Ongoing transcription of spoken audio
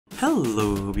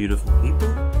Hello, beautiful people.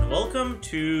 Welcome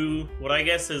to what I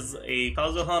guess is a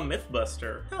Kazuha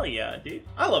Mythbuster. Hell yeah, dude.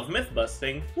 I love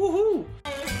mythbusting. Woohoo!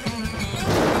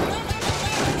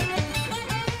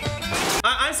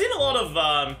 I've seen a lot of,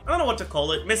 I don't know what to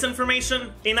call it,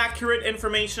 misinformation, inaccurate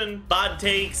information, bad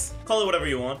takes, call it whatever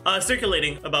you want,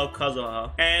 circulating about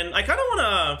Kazuha. And I kind of want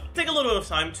to take a little bit of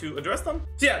time to address them.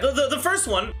 So yeah, the first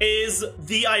one is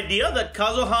the idea that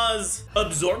Kazuha's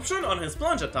absorption on his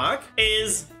plunge attack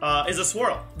is a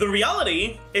swirl. The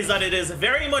reality is that it is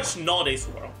very much not a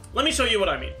swirl. Let me show you what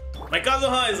I mean. My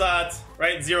Kazuha is at,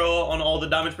 right, 0 on all the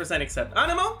damage percent except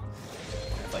Animo.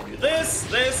 If I do this,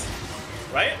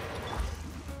 right?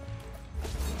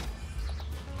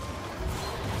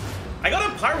 I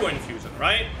got a Pyro Infusion,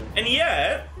 right? And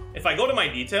yet, if I go to my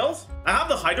details, I have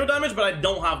the Hydro damage, but I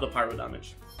don't have the Pyro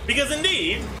damage. Because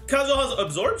indeed, Kazuha's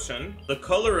absorption, the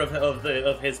color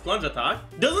of his plunge attack,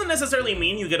 doesn't necessarily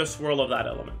mean you get a swirl of that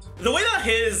element. The way that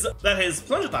his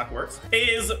plunge attack works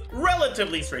is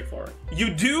relatively straightforward.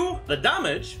 You do the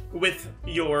damage with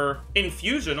your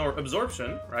infusion or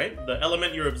absorption, right? The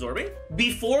element you're absorbing,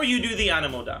 before you do the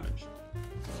Animo damage.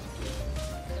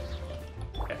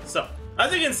 Okay, so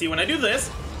as you can see, when I do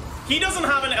this, he doesn't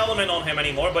have an element on him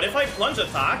anymore, but if I plunge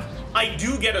attack, I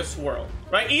do get a swirl,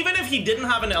 right? Even if he didn't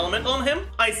have an element on him,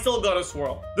 I still got a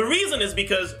swirl. The reason is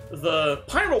because the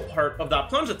Pyro part of that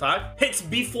plunge attack hits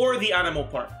before the Animo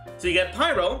part. So you get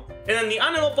Pyro, and then the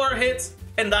Animo part hits,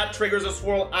 and that triggers a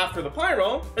swirl after the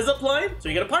Pyro is applied, so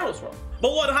you get a Pyro swirl.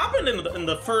 But what happened in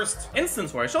the first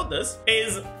instance where I showed this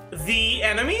is the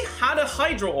enemy had a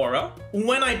Hydro aura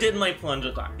when I did my plunge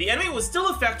attack. The enemy was still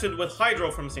affected with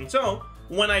Hydro from Xingqiu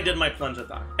when I did my plunge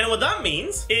attack. And what that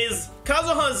means is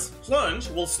Kazuha's plunge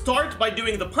will start by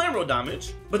doing the Pyro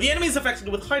damage, but the enemy is affected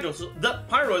with Hydro, so that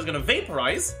Pyro is gonna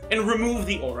vaporize and remove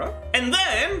the aura. And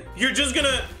then you're just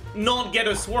gonna not get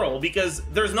a swirl because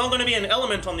there's not gonna be an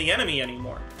element on the enemy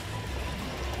anymore.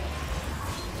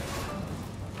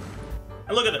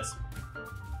 And look at this.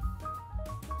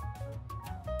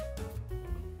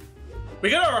 We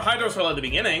get our Hydro swirl at the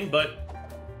beginning, but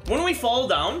when we fall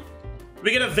down,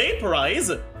 we get a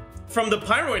vaporize from the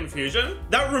Pyro infusion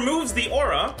that removes the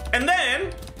aura, and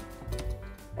then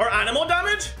our Animo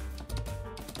damage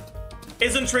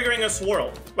isn't triggering a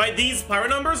swirl, right? These Pyro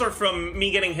numbers are from me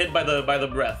getting hit by the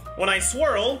breath. When I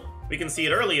swirl, we can see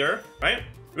it earlier, right?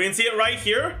 We can see it right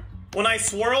here. When I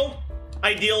swirl,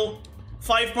 I deal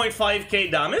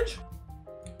 5.5k damage,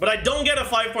 but I don't get a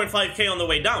 5.5k on the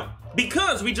way down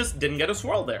because we just didn't get a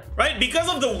swirl there, right? Because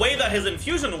of the way that his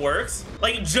infusion works,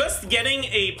 like just getting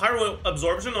a Pyro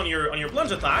absorption on your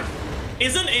plunge attack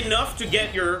isn't enough to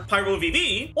get your Pyro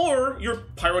VV or your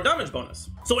Pyro damage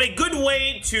bonus. So a good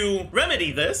way to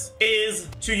remedy this is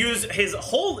to use his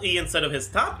hold E instead of his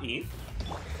tap E,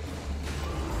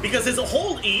 because his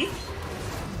hold E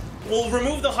will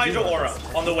remove the Hydro aura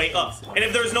on the way up. And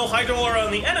if there's no Hydro aura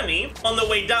on the enemy, on the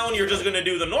way down, you're just gonna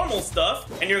do the normal stuff,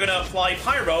 and you're gonna apply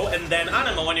Pyro, and then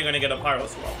Animo, and you're gonna get a Pyro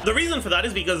swirl. The reason for that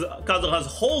is because Kazuha's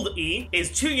hold E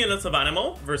is 2 units of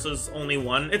Animo versus only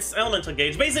 1. It's elemental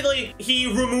gauge. Basically, he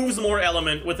removes more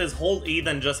element with his hold E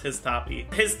than just his tap E.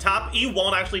 His tap E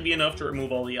won't actually be enough to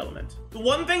remove all the element. The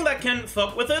one thing that can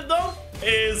fuck with it, though,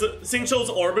 is Xingqiu's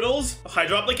Orbital's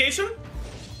Hydro application.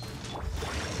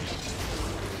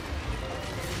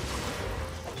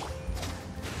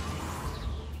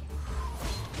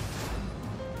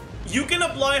 You can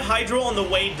apply Hydro on the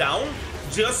way down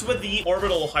just with the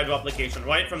orbital Hydro application,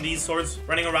 right? From these swords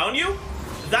running around you.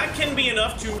 That can be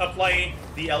enough to apply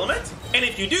the element. And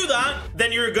if you do that,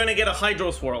 then you're gonna get a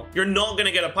Hydro swirl. You're not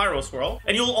gonna get a Pyro swirl,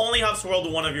 and you'll only have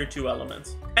swirled one of your 2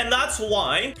 elements. And that's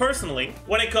why, personally,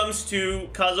 when it comes to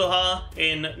Kazuha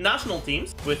in national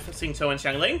teams with Xingqiu and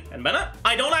Xiangling and Bennett,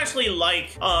 I don't actually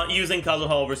like using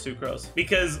Kazuha over Sucrose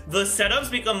because the setups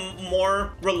become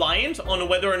more reliant on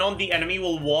whether or not the enemy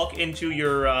will walk into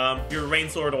your Rain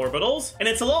Sword orbitals, and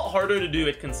it's a lot harder to do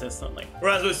it consistently.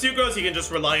 Whereas with Sucrose, you can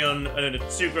just rely on a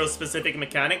Sucrose-specific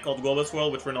mechanic called Global Swirl,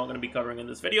 which we're not going to be covering in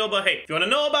this video. But hey, if you want to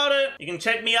know about it, you can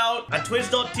check me out at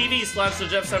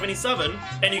twitch.tv/thejeff77,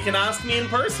 and you can ask me in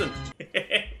person.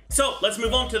 So let's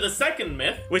move on to the second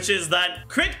myth, which is that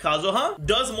crit Kazuha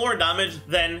does more damage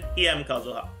than EM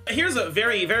Kazuha. Here's a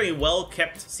very, very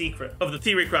well-kept secret of the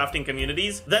theory crafting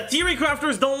communities that theory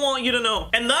crafters don't want you to know.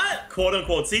 And that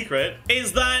quote-unquote secret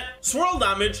is that swirl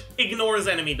damage ignores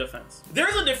enemy defense.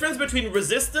 There's a difference between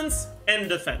resistance and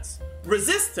defense.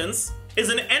 Resistance is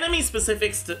an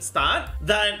enemy-specific stat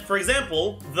that, for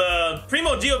example, the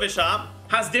Primo Geovishap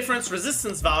has different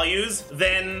resistance values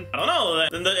than, I don't know,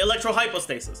 than the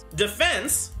electro-hypostasis.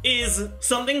 Defense is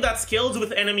something that scales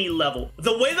with enemy level.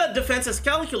 The way that defense is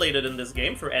calculated in this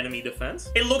game for enemy defense,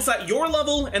 it looks at your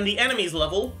level and the enemy's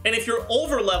level, and if you're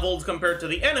over-leveled compared to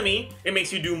the enemy, it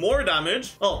makes you do more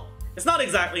damage. Oh, it's not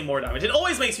exactly more damage. It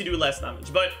always makes you do less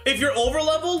damage. But if you're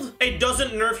over-leveled, it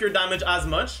doesn't nerf your damage as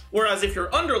much. Whereas if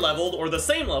you're under-leveled or the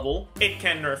same level, it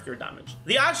can nerf your damage.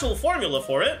 The actual formula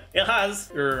for it, it has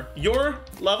your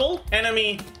level,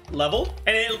 enemy level,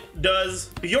 and it does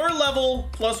your level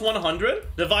plus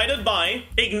 100 divided by,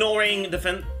 ignoring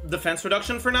defense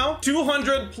reduction for now,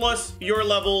 200 plus your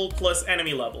level plus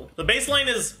enemy level. The baseline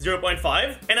is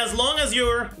 0.5, and as long as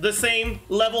you're the same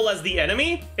level as the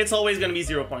enemy, it's always going to be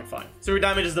 0.5. So your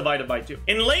damage is divided by 2.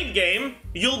 In late game,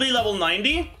 you'll be level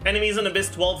 90, enemies in Abyss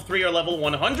 12-3 are level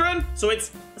 100, so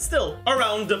it's still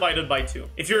around divided by 2.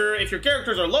 If your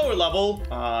characters are lower level,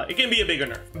 it can be a bigger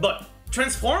nerf. But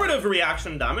transformative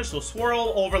reaction damage, so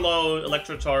swirl, overload,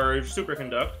 electrocharge,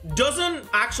 superconduct, doesn't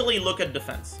actually look at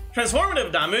defense.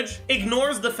 Transformative damage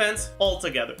ignores defense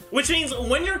altogether, which means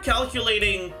when you're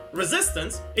calculating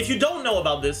resistance, if you don't know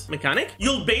about this mechanic,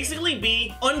 you'll basically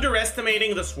be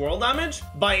underestimating the swirl damage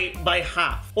by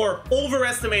half, or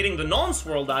overestimating the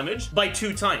non-swirl damage by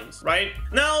 2 times, right?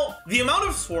 Now, the amount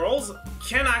of swirls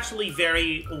can actually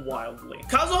vary wildly.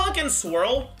 Kazuha can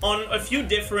swirl on a few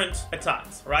different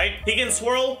attacks, right? He can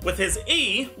swirl with his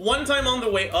E, 1 time on the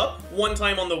way up, 1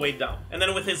 time on the way down. And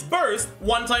then with his burst,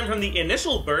 1 time from the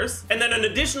initial burst, and then an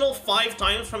additional 5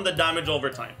 times from the damage over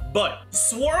time. But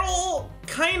swirl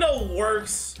kind of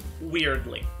works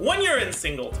weirdly. When you're in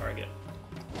single target,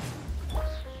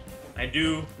 I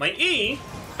do my E,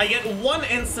 I get 1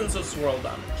 instance of swirl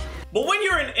damage. But when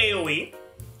you're in AoE,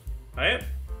 right?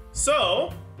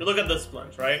 So, you look at this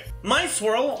plunge, right? My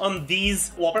swirl on these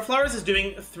Whopper Flowers is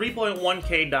doing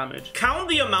 3.1k damage. Count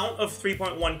the amount of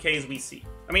 3.1ks we see.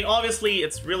 I mean, obviously,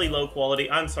 it's really low quality.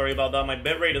 I'm sorry about that. My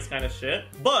bitrate is kind of shit.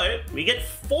 But we get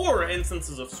 4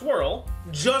 instances of swirl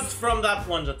just from that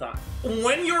plunge attack.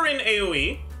 When you're in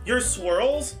AoE, your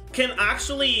swirls can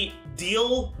actually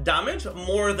deal damage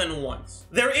more than once.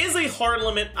 There is a hard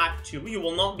limit at 2. You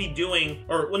will not be doing,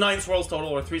 or 9 swirls total,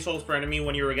 or 3 swirls per enemy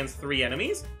when you're against 3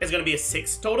 enemies. It's going to be a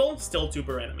 6 total, still 2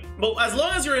 per enemy. But as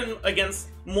long as you're in against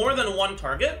more than 1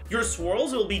 target, your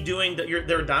swirls will be doing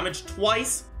their damage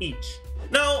twice each.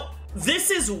 Now, this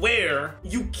is where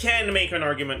you can make an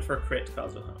argument for crit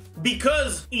Kazuha.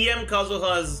 Because EM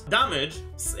Kazuha's damage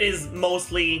is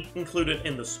mostly included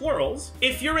in the swirls,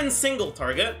 if you're in single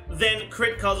target, then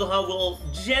crit Kazuha will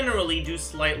generally do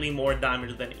slightly more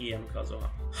damage than EM Kazuha.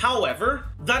 However,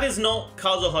 that is not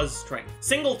Kazuha's strength.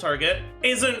 Single target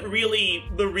isn't really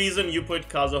the reason you put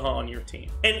Kazuha on your team.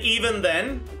 And even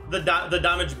then, the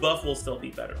damage buff will still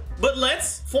be better. But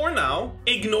let's, for now,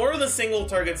 ignore the single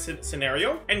target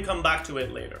scenario and come back to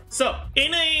it later. So,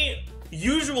 in a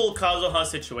usual Kazuha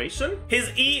situation,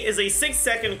 his E is a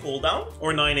 6-second cooldown,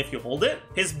 or 9 if you hold it.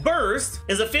 His burst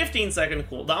is a 15-second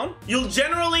cooldown. You'll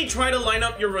generally try to line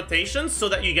up your rotations so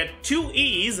that you get 2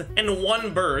 E's and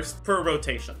 1 burst per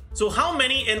rotation. So how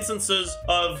many instances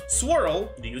of swirl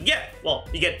do you get? Well,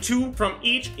 you get 2 from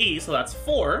each E, so that's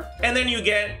 4. And then you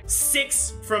get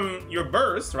 6 from your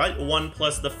burst, right? 1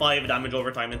 plus the 5 damage over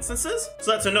time instances.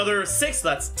 So that's another 6,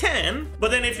 that's 10.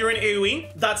 But then if you're in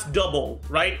AoE, that's double,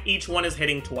 right? Each one is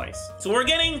hitting twice. So we're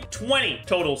getting 20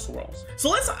 total swirls. So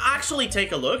let's actually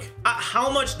take a look at how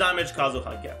much damage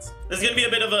Kazuha gets. This is gonna be a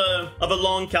bit of a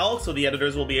long calc, so the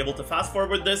editors will be able to fast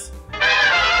forward this.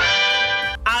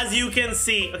 As you can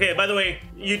see, okay, by the way,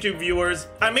 YouTube viewers,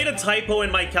 I made a typo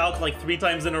in my calc like 3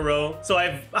 times in a row, so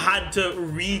I've had to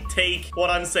retake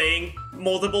what I'm saying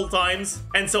multiple times,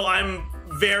 and so I'm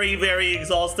very, very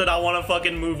exhausted. I want to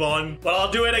fucking move on, but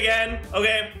I'll do it again.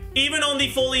 Okay, even on the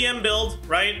full EM build,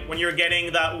 right, when you're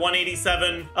getting that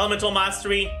 187 elemental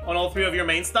mastery on all 3 of your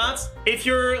main stats, if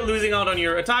you're losing out on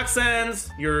your attack sense,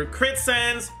 your crit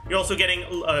sense, you're also getting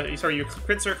your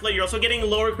crit circlet, you're also getting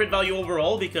lower crit value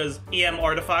overall because EM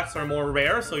artifacts are more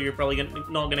rare, so you're probably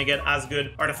not gonna get as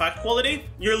good artifact quality.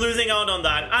 You're losing out on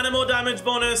that animo damage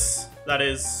bonus that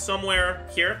is somewhere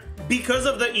here. Because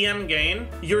of the EM gain,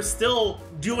 you're still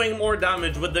doing more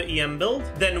damage with the EM build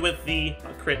than with the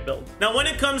crit build. Now, when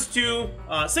it comes to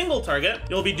single target,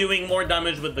 you'll be doing more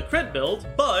damage with the crit build,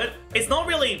 but it's not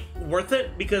really worth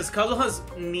it because Kazuha's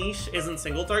niche isn't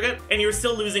single target, and you're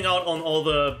still losing out on all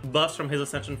the buffs from his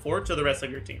Ascension 4 to the rest of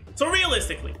your team. So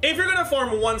realistically, if you're gonna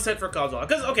farm one set for Kazuha,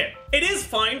 because okay, it is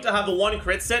fine to have one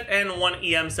crit set and one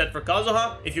EM set for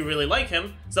Kazuha if you really like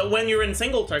him, so when you're in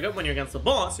single target, when you're against the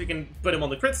boss, you can put him on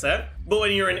the crit set, but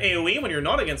when you're in AoE, when you're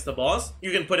not against the boss,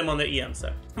 you can put him on the EM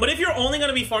set. But if you're only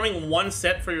gonna be farming one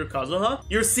set for your Kazuha,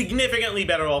 you're significantly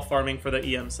better off farming for the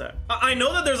EM set. I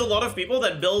know that there's a lot of people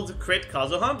that build crit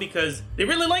Kazuha because they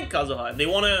really like Kazuha. They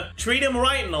want to treat him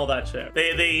right and all that shit.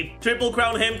 They triple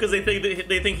crown him because they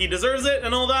think he deserves it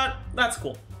and all that. That's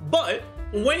cool. But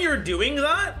when you're doing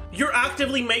that, you're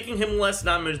actively making him less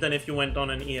damage than if you went on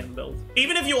an EM build.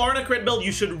 Even if you are in a crit build,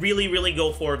 you should really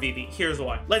go for VV. Here's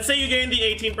why. Let's say you gain the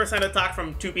 18% attack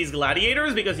from 2-piece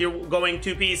gladiators because you're going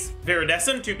 2-piece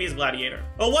viridescent, 2-piece gladiator.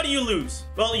 Well, what do you lose?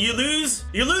 Well, you lose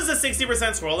the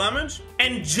 60% swirl damage,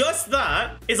 and just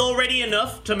that is already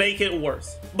enough to make it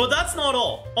worse. But that's not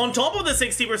all. On top of the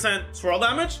 60% swirl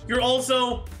damage, you're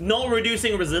also not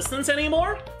reducing resistance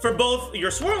anymore for both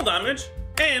your swirl damage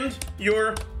and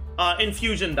your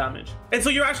infusion damage. And so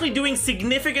you're actually doing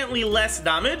significantly less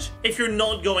damage if you're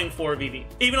not going for VV,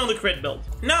 even on the crit build.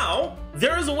 Now,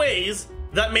 there's ways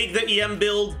that make the EM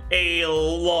build a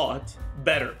lot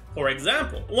better. For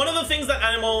example, one of the things that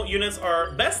animal units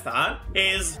are best at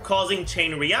is causing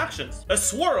chain reactions. A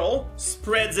swirl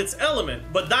spreads its element,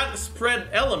 but that spread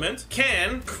element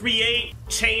can create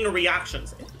chain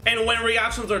reactions. And when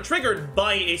reactions are triggered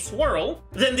by a swirl,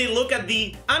 then they look at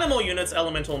the animal unit's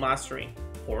elemental mastery.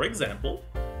 For example,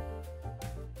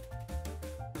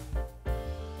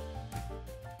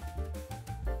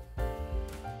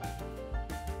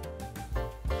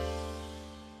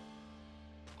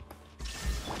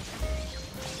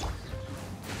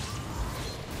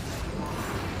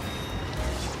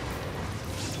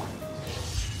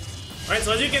 alright,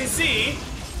 so as you can see,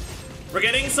 we're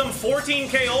getting some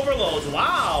 14k overloads.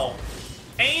 Wow!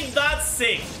 Ain't that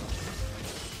sick?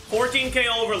 14k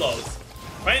overloads.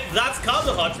 Right? That's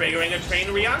Kazuha triggering a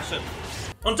chain reaction.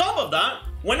 On top of that,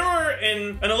 when we're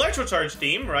in an electrocharge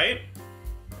team, right?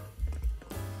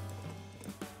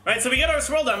 Right, so we get our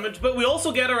swirl damage, but we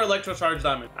also get our electrocharge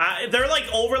damage. They're like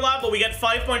overlap, but we get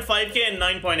 5.5k and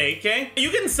 9.8k.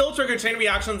 You can still trigger chain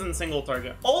reactions in single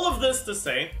target. All of this to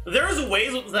say, there's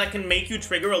ways that can make you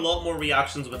trigger a lot more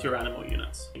reactions with your animal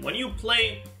units. When you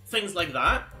play things like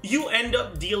that, you end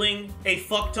up dealing a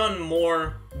fuck ton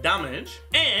more damage,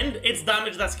 and it's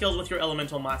damage that scales with your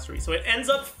elemental mastery. So it ends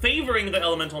up favoring the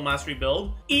elemental mastery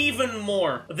build even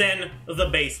more than the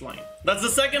baseline. That's the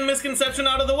second misconception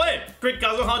out of the way. Crit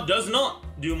Kazuha does not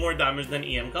do more damage than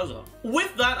EM Kazuha.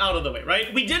 With that out of the way,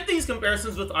 right? We did these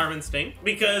comparisons with Iron Sting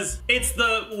because it's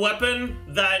the weapon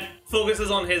that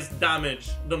focuses on his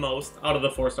damage the most out of the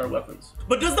 4-star weapons.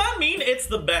 But does that mean it's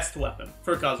the best weapon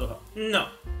for Kazuha? No,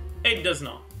 it does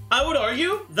not. I would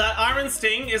argue that Iron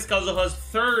Sting is Kazuha's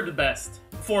 3rd best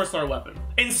 4-star weapon.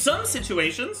 In some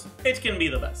situations, it can be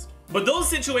the best. But those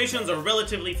situations are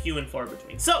relatively few and far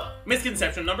between. So,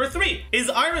 misconception number 3. Is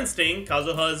Iron Sting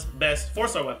Kazuha's best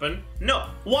 4-star weapon? No.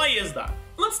 Why is that?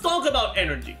 Let's talk about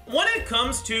energy. When it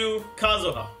comes to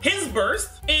Kazuha, his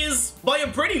burst is, by a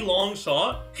pretty long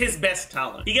shot, his best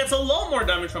talent. He gets a lot more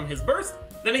damage from his burst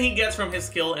than he gets from his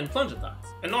skill and plunge attacks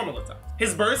and normal attacks.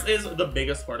 His burst is the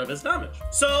biggest part of his damage.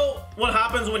 So what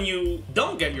happens when you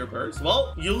don't get your burst?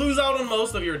 Well, you lose out on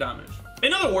most of your damage.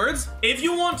 In other words, if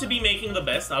you want to be making the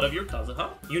best out of your Kazuha,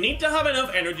 you need to have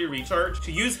enough energy recharge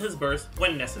to use his burst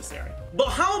when necessary. But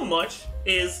how much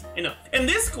is enough? And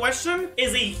this question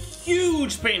is a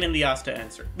huge pain in the ass to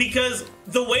answer, because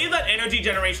the way that energy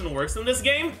generation works in this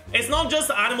game, it's not just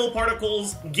animal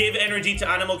particles give energy to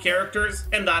animal characters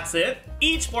and that's it.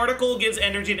 Each particle gives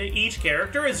energy to each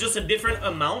character. It's just a different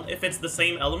amount if it's the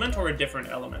same element or a different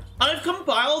element. I've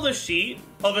compiled a sheet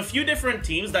of a few different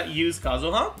teams that use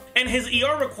Kazuha and his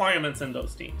ER requirements in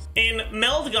those teams. In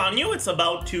Meld Ganyu, it's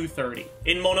about 230.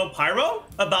 In Mono Pyro,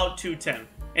 about 210.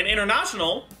 In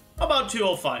International, about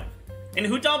 205. In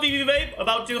Hutal VV Vape,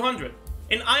 about 200.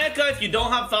 In Ayaka, if you don't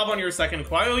have Fav on your second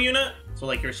cryo unit, so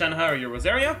like your Shenhe or your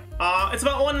Rosaria, it's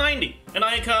about 190. In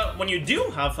Ayaka, when you do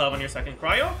have Fav on your second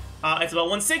cryo, it's about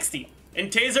 160. In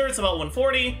Taser, it's about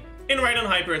 140. In Raiden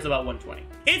Hyper, it's about 120.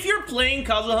 If you're playing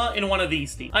Kazuha in one of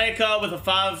these teams, Ayaka with a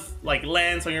Fav, like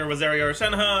Lance on your Rosaria or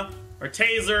Shenhe, or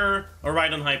Taser, or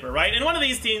Raiden Hyper, right? In one of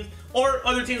these teams, or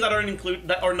other teams that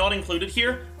are not included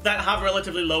here, that have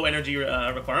relatively low energy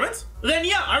requirements, then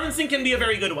yeah, Iron Sting can be a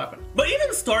very good weapon. But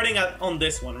even starting on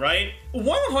this one, right?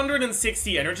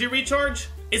 160 energy recharge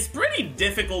is pretty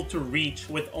difficult to reach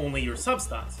with only your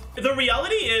substats. The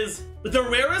reality is, the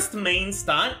rarest main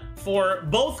stat for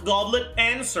both Goblet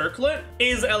and Circlet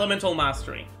is Elemental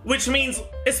Mastery. Which means,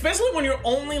 especially when you're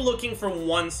only looking for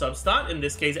one substat, in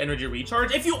this case Energy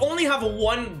Recharge, if you only have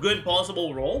one good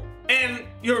possible roll, and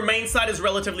your main stat is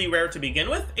relatively rare to begin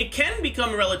with, it can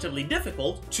become relatively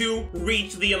difficult to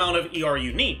reach the amount of ER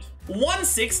you need.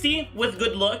 160 with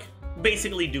good luck,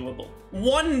 basically doable.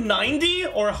 190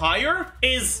 or higher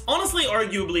is honestly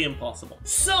arguably impossible.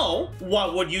 So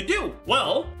what would you do?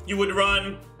 Well, you would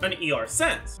run an ER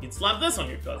Sense. You'd slap this on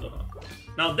your Kazuha.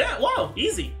 Now that, wow,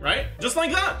 easy, right? Just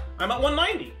like that, I'm at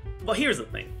 190. But here's the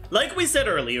thing. Like we said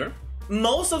earlier,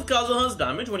 most of Kazuha's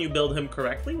damage when you build him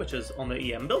correctly, which is on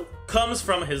the EM build, comes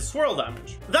from his swirl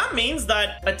damage. That means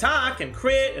that attack and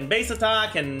crit and base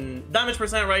attack and damage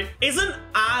percent, right, isn't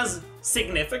as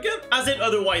significant as it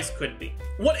otherwise could be.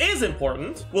 What is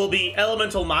important will be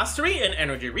Elemental Mastery and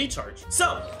Energy Recharge.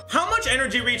 So, how much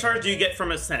Energy Recharge do you get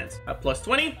from a Sense? At plus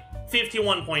 20,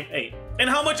 51.8. And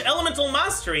how much Elemental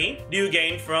Mastery do you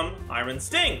gain from Iron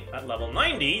Sting? At level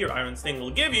 90, your Iron Sting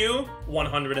will give you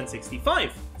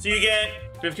 165. So you get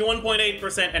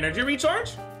 51.8% Energy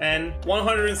Recharge and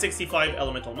 165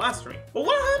 Elemental Mastery. But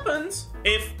what happens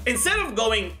if instead of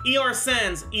going ER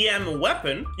Sense, EM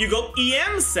Weapon, you go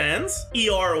EM Sense,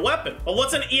 ER Weapon? Well,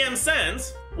 what's an EM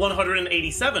Sense?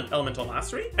 187 Elemental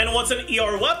Mastery. And what's an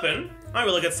ER Weapon? Alright,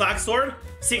 we look at Sac Sword,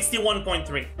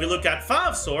 61.3. We look at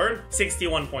Fav Sword,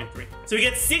 61.3. So we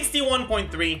get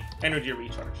 61.3 Energy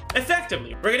Recharge.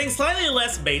 Effectively, we're getting slightly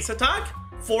less base attack,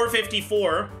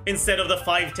 454 instead of the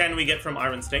 510 we get from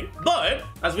Iron Sting. But,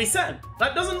 as we said,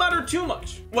 that doesn't matter too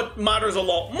much. What matters a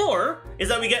lot more is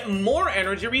that we get more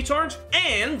Energy Recharge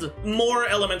and more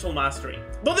Elemental Mastery.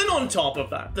 But then on top of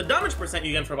that, the damage percent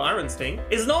you get from Iron Sting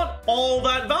is not all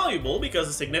that valuable because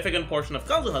a significant portion of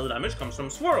Kazuha's damage comes from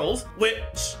swirls,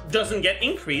 which doesn't get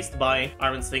increased by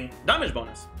Iron Sting damage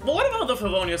bonus. But what about the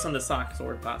Favonius and the Sac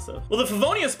Sword passive? Well, the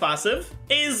Favonius passive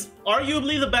is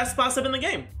arguably the best passive in the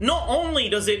game. Not only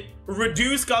does it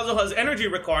reduce Kazuha's energy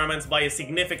requirements by a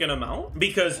significant amount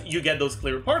because you get those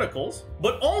clear particles,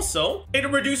 but also it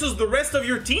reduces the rest of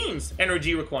your team's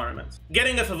energy requirements.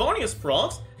 Getting a Favonius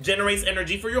proc generates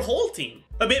energy for your whole team.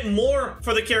 A bit more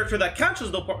for the character that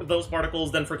catches those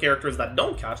particles than for characters that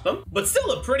don't catch them, but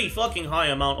still a pretty fucking high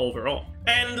amount overall.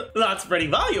 And that's pretty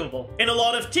valuable. In a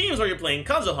lot of teams where you're playing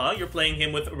Kazuha, you're playing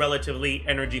him with relatively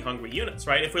energy-hungry units,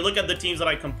 right? If we look at the teams that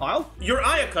I compiled, your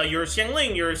Ayaka, your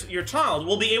Xiangling, your Child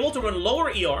will be able to run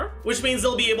lower ER, which means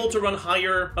they'll be able to run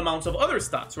higher amounts of other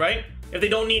stats, right? If they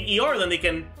don't need ER, then they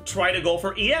can try to go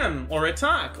for EM, or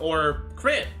attack, or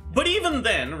crit. But even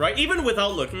then, right, even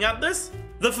without looking at this,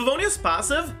 the Favonius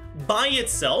passive, by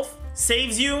itself,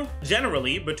 saves you,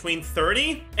 generally, between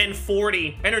 30 and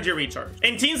 40 energy recharge.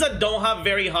 In teams that don't have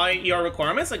very high ER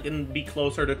requirements, it can be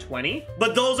closer to 20.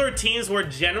 But those are teams where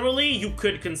generally you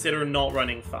could consider not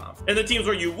running Fav. In the teams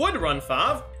where you would run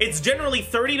Fav, it's generally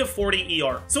 30 to 40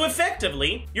 ER. So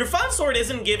effectively, your Fav Sword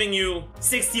isn't giving you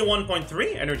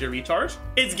 61.3 energy recharge.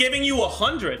 It's giving you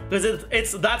 100, because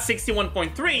it's that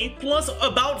 61.3 plus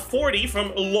about 40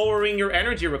 from lowering your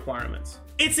energy requirements.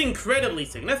 It's incredibly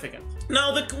significant.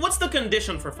 Now, what's the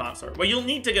condition for Fav Sword? Well, you'll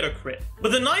need to get a crit.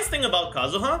 But the nice thing about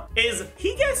Kazuha is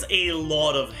he gets a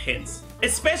lot of hits.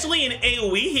 Especially in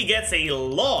AoE, he gets a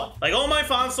lot. Like, on my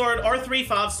Fav Sword, R3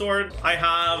 Fav Sword, I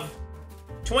have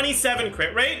 27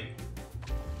 crit rate.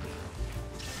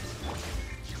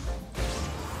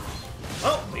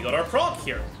 Oh, we got our proc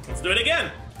here. Let's do it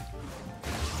again.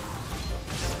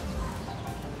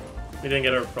 We didn't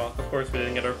get our proc. Of course we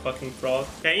didn't get our fucking proc.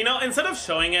 Okay, you know, instead of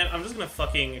showing it, I'm just gonna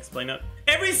fucking explain it.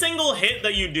 Every single hit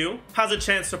that you do has a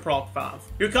chance to proc Fav.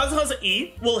 Your Kazuha's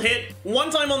E will hit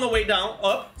one time on the way down,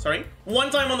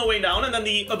 one time on the way down, and then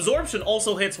the absorption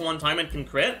also hits one time and can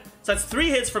crit. So that's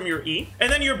 3 hits from your E.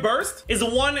 And then your burst is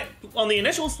 1 on the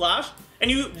initial slash, and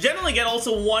you generally get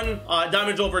also 1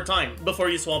 damage over time before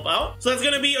you swap out. So that's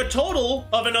going to be a total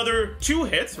of another 2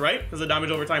 hits, right? Because the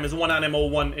damage over time is 1 animo,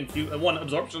 1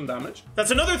 absorption damage.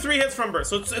 That's another 3 hits from burst.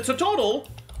 So it's a total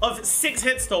of 6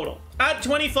 hits total. At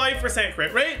 25%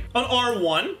 crit rate on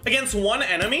R1 against 1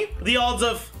 enemy, the odds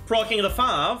of proccing the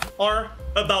Fav are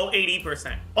about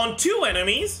 80%. On 2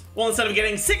 enemies, well, instead of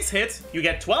getting 6 hits, you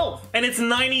get 12, and it's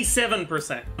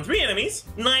 97%. On 3 enemies,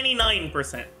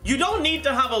 99%. You don't need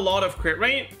to have a lot of crit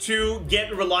rate to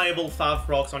get reliable Fav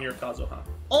procs on your Kazuha.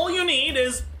 All you need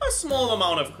is a small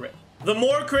amount of crit. The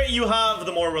more crit you have,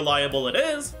 the more reliable it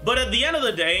is, but at the end of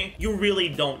the day, you really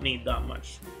don't need that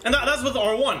much. And that's with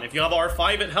R1. If you have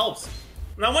R5, it helps.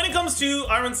 Now, when it comes to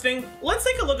Iron Sting, let's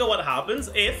take a look at what happens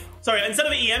if, instead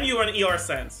of EM, you run ER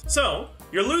Sense. So,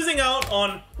 you're losing out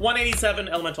on 187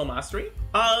 elemental mastery.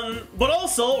 But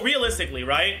also, realistically,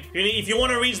 right? If you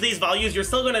want to reach these values, you're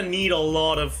still gonna need a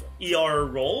lot of ER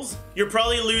rolls. You're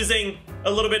probably losing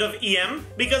a little bit of EM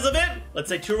because of it. Let's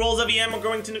say 2 rolls of EM are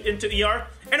going into ER,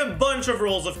 and a bunch of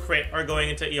rolls of crit are going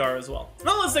into ER as well.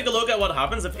 Now let's take a look at what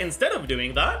happens if instead of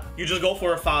doing that, you just go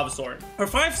for a Fav Sword. Our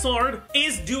Fav Sword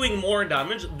is doing more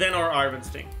damage than our Iron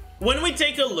Sting. When we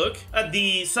take a look at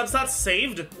the substats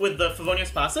saved with the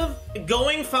Favonius passive,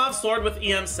 going Fav Sword with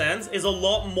EM Sands is a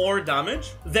lot more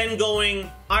damage than going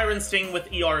Iron Sting with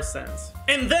ER Sands.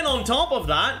 And then on top of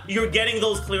that, you're getting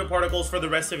those clear particles for the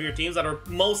rest of your teams that are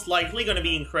most likely going to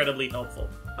be incredibly helpful.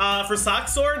 For Sac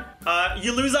Sword,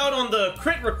 you lose out on the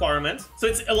crit requirement, so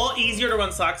it's a lot easier to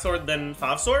run Sac Sword than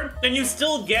Fav Sword. And you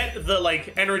still get the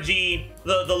like energy,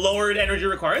 the lowered energy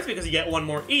requirements because you get 1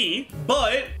 more E,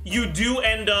 but you do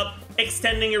end up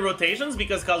extending your rotations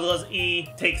because Kazuha's E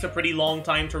takes a pretty long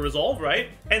time to resolve, right?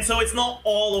 And so it's not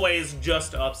always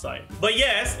just upside. But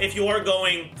yes, if you are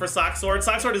going for Sac Sword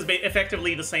is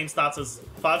effectively the same stats as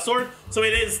Fav Sword, so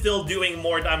it is still doing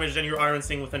more damage than your Iron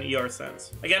Sting with an ER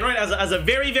sense. Again, right, as a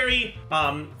very, very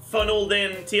funneled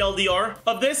in TLDR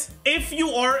of this, if you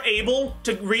are able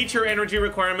to reach your energy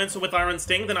requirements with Iron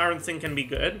Sting, then Iron Sting can be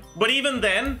good. But even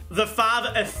then, the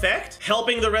Fav effect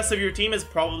helping the rest of your team is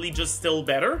probably just still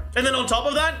better. And then on top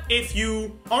of that, if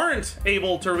you aren't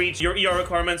able to reach your ER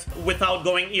requirements without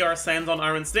going ER Sands on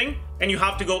Iron Sting, and you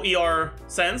have to go ER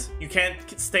Sands, you can't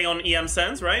stay on EM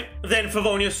Sands, right? Then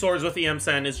Favonius Swords with EM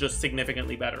Sand is just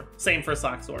significantly better. Same for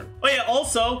Sac Sword. Oh yeah,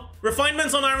 also,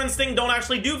 Refinements on Iron Sting don't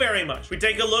actually do very much. We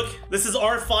take a look, this is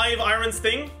R5 Iron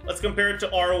Sting. Let's compare it to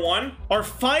R1. Our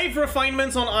 5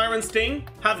 Refinements on Iron Sting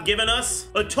have given us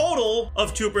a total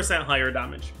of 2% higher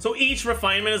damage. So each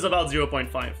refinement is about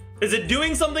 0.5. Is it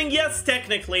doing something? Yes,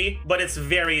 technically, but it's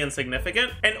very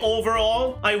insignificant. And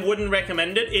overall, I wouldn't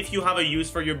recommend it if you have a use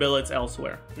for your billets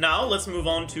elsewhere. Now, let's move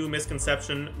on to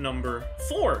misconception number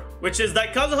 4, which is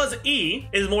that Kazuha's E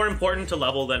is more important to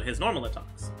level than his normal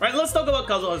attacks. Right, let's talk about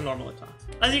Kazuha's normal attacks.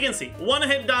 As you can see, 1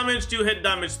 hit damage, 2 hit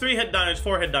damage, 3 hit damage,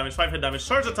 4 hit damage, 5 hit damage,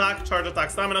 charge attack,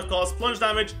 stamina cost, plunge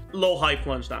damage, low, high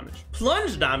plunge damage.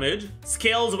 Plunge damage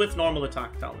scales with normal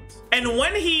attack talents. And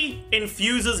when he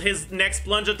infuses his next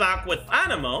plunge attack with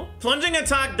Anemo, plunging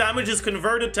attack damage is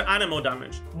converted to Anemo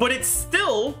damage, but it's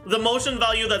still the motion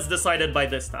value that's decided by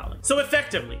this talent. So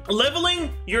effectively,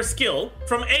 leveling your skill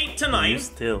from 8 to 9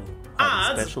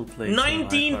 adds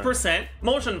 19%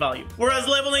 motion value. Whereas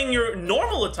leveling your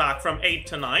normal attack from 8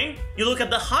 to 9, you look at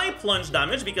the high plunge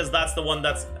damage because that's the one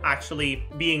that's actually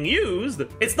being used.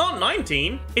 It's not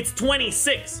 19, it's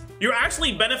 26. You're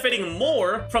actually benefiting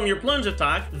more from your plunge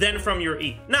attack than from your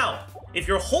E. Now, if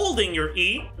you're holding your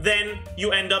E, then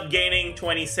you end up gaining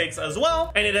 26 as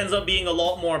well, and it ends up being a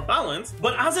lot more balanced.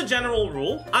 But as a general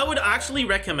rule, I would actually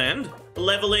recommend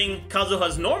leveling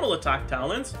Kazuha's normal attack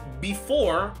talents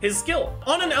before his skill.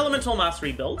 On an elemental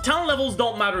mastery build, talent levels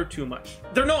don't matter too much.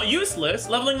 They're not useless,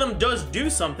 leveling them does do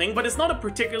something, but it's not a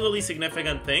particularly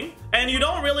significant thing, and you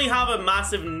don't really have a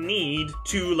massive need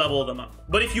to level them up.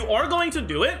 But if you are going to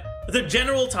do it, the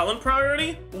general talent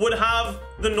priority would have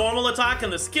the normal attack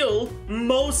and the skill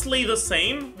mostly the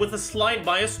same, with a slight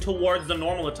bias towards the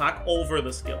normal attack over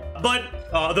the skill. But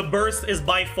the burst is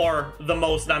by far the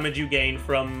most damage you gain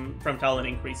from talent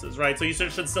increases, right? So you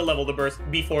should still level the burst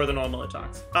before the normal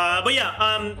attacks. But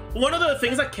yeah, one of the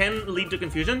things that can lead to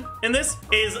confusion in this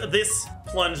is this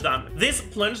plunge damage. This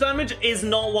plunge damage is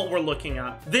not what we're looking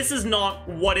at. This is not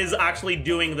what is actually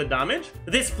doing the damage.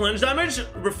 This plunge damage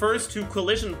refers to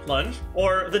collision plunge,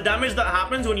 or the damage that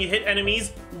happens when you hit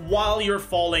enemies while you're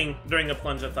falling during a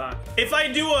plunge attack. If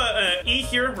I do a E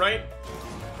here, right?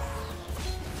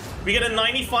 We get a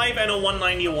 95 and a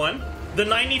 191. The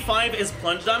 95 is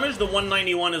plunge damage, the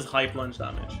 191 is high plunge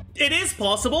damage. It is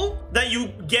possible that you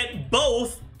get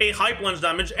both a high plunge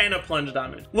damage and a plunge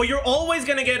damage. What you're always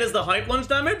gonna get is the high plunge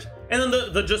damage, and then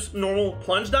the just normal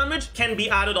plunge damage can be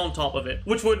added on top of it,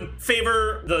 which would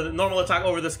favor the normal attack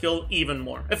over the skill even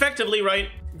more. Effectively, right?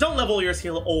 Don't level your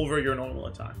skill over your normal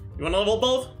attack. You wanna level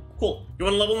both? Cool. You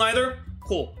wanna level neither?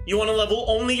 Cool. You wanna level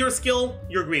only your skill?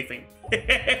 You're griefing.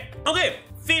 Okay,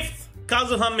 5th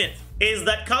Kazuha myth is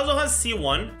that Kazuha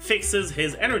C1 fixes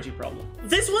his energy problem.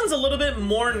 This one's a little bit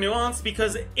more nuanced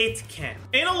because it can.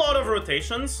 In a lot of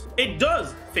rotations, it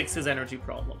does fix his energy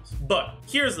problems. But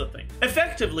here's the thing.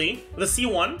 Effectively, the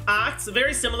C1 acts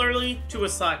very similarly to a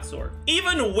Sac Sword.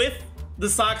 Even with the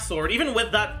Sac Sword, even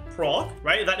with that proc,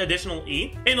 right? That additional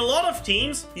E. In a lot of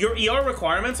teams, your ER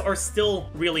requirements are still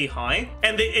really high,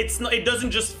 and it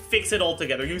doesn't just fix it all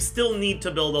together. You still need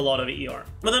to build a lot of ER.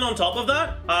 But then on top of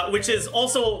that, which is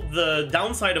also the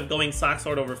downside of going Sac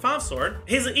Sword over Fav Sword,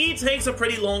 his E takes a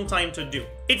pretty long time to do.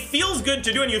 It feels good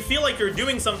to do, and you feel like you're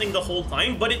doing something the whole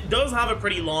time, but it does have a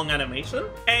pretty long animation.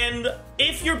 And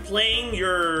if you're playing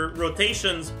your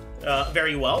rotations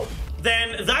very well,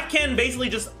 then that can basically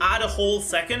just add a whole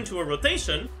second to a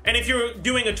rotation. And if you're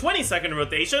doing a 20-second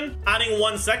rotation, adding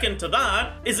 1 second to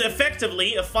that is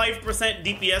effectively a 5%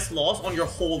 DPS loss on your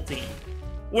whole team,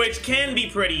 which can be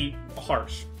pretty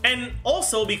harsh. And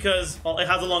also because, well, it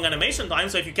has a long animation time,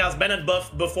 so if you cast Bennett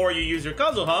buff before you use your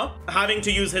Kazuha, having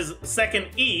to use his second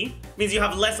E means you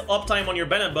have less uptime on your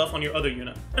Bennett buff on your other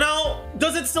unit. Now,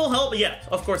 does it still help? Yeah,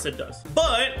 of course it does.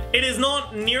 But it is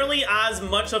not nearly as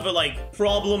much of a, like,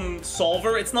 problem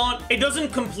solver. It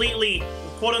doesn't completely,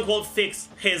 quote-unquote, fix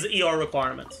his ER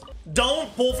requirements.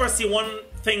 Don't pull for C1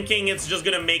 thinking it's just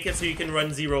gonna make it so you can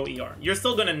run 0 ER. You're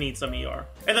still gonna need some ER.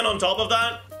 And then on top of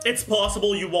that, it's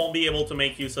possible you won't be able to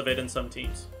make use of it in some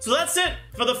teams. So that's it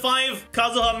for the 5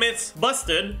 Kazuha myths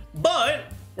busted, but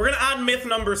we're gonna add myth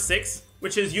number 6,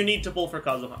 which is you need to pull for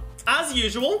Kazuha. As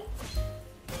usual,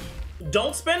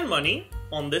 don't spend money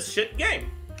on this shit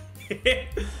game.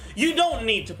 You don't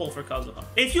need to pull for Kazuha.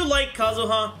 If you like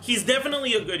Kazuha, he's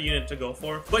definitely a good unit to go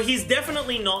for, but he's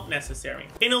definitely not necessary.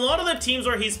 In a lot of the teams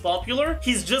where he's popular,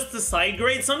 he's just a side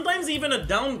grade, sometimes even a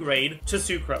downgrade to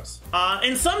Sucrose.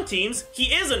 In some teams,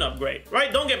 he is an upgrade,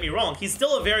 right? Don't get me wrong, he's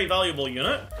still a very valuable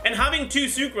unit, and having 2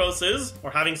 Sucroses,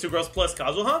 or having Sucrose plus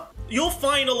Kazuha, you'll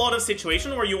find a lot of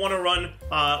situations where you want to run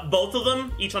both of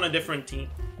them, each on a different team.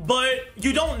 But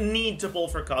you don't need to pull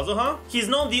for Kazuha. He's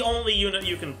not the only unit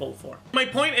you can pull for. My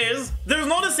point is, there's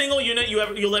not a single unit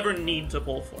you'll ever need to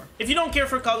pull for. If you don't care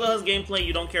for Kazuha's gameplay,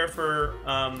 you don't care for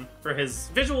his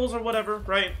visuals or whatever,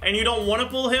 right? And you don't want to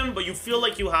pull him, but you feel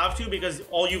like you have to because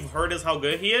all you've heard is how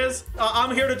good he is,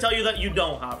 I'm here to tell you that you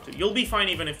don't have to. You'll be fine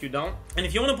even if you don't. And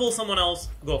if you want to pull someone else,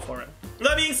 go for it.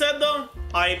 That being said though,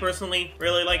 I personally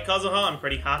really like Kazuha. I'm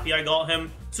pretty happy I got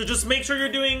him. So just make sure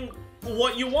you're doing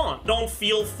what you want. Don't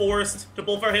feel forced to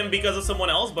pull for him because of someone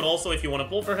else, but also if you want to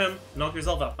pull for him, knock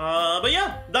yourself out. But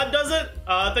yeah, that does it.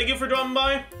 Thank you for dropping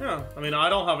by. Yeah, I mean, I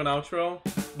don't have an outro.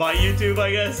 Bye YouTube,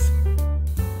 I guess.